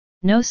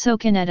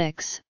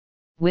Nosokinetics,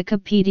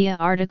 Wikipedia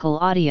article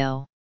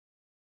audio.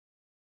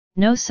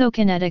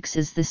 Nosokinetics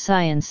is the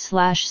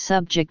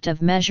science/subject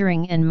of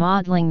measuring and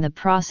modeling the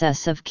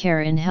process of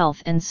care in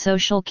health and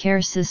social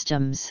care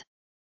systems.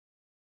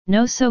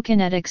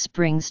 Nosokinetics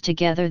brings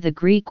together the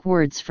Greek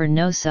words for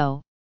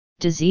noso,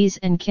 disease,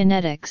 and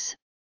kinetics,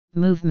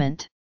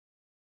 movement.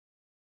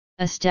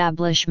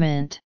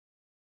 Establishment.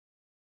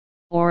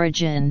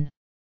 Origin.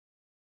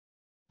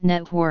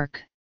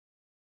 Network.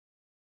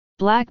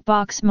 Black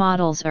box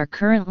models are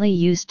currently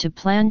used to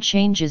plan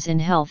changes in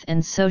health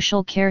and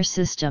social care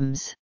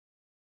systems.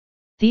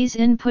 These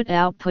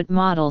input-output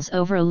models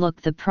overlook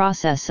the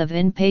process of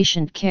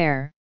inpatient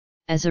care.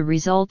 As a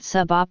result,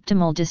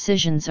 suboptimal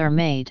decisions are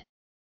made.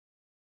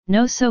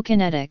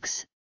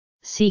 Nosokinetics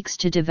seeks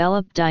to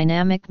develop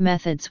dynamic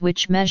methods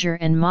which measure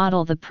and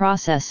model the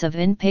process of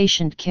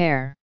inpatient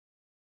care.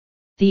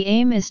 The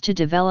aim is to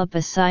develop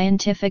a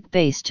scientific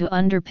base to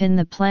underpin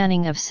the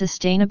planning of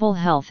sustainable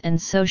health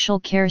and social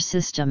care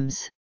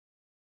systems.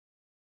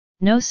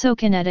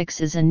 Nosokinetics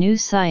is a new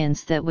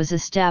science that was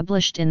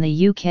established in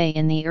the UK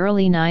in the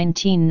early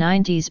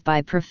 1990s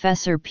by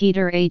Professor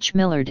Peter H.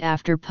 Millard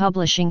after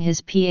publishing his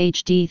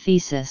PhD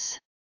thesis.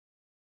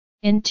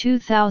 In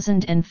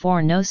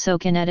 2004,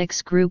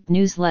 Nosokinetics Group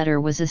newsletter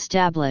was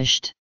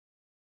established.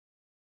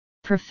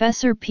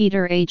 Professor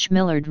Peter H.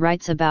 Millard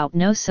writes about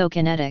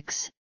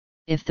Nosokinetics.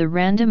 If the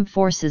random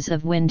forces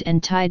of wind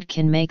and tide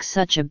can make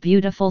such a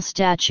beautiful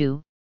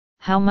statue,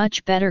 how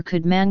much better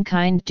could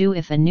mankind do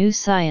if a new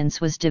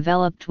science was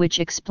developed which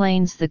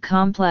explains the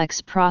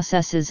complex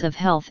processes of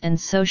health and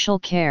social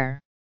care?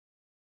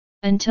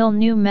 Until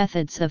new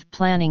methods of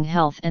planning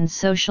health and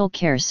social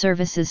care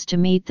services to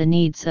meet the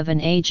needs of an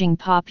aging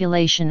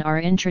population are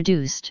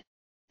introduced,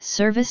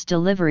 service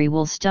delivery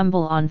will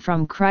stumble on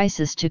from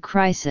crisis to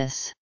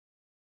crisis.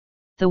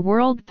 The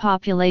world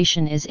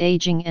population is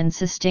aging and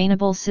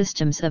sustainable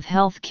systems of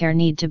healthcare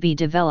need to be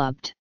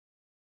developed.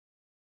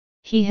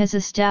 He has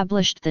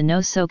established the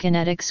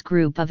Nosokinetics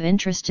group of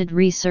interested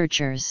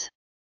researchers.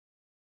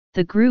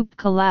 The group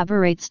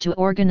collaborates to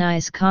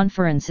organize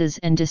conferences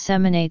and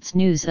disseminates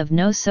news of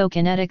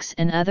Nosokinetics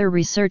and other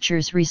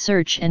researchers'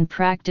 research and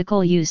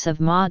practical use of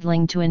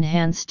modeling to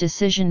enhance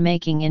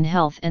decision-making in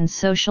health and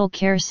social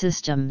care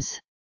systems.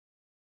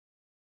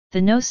 The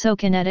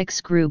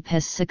Nosokinetics group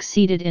has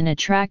succeeded in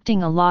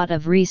attracting a lot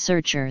of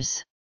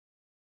researchers.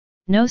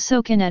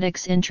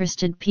 Nosokinetics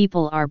interested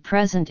people are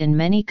present in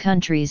many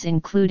countries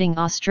including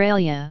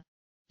Australia,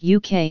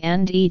 UK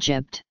and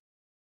Egypt.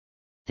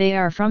 They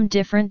are from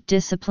different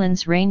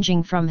disciplines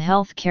ranging from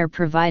healthcare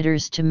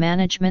providers to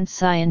management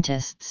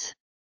scientists.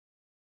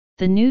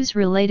 The news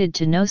related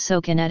to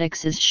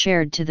Nosokinetics is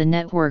shared to the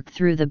network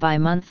through the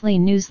bi-monthly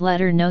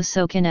newsletter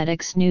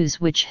Nosokinetics News,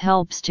 which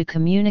helps to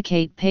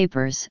communicate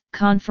papers,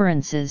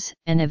 conferences,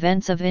 and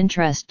events of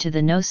interest to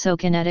the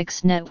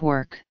Nosokinetics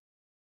network.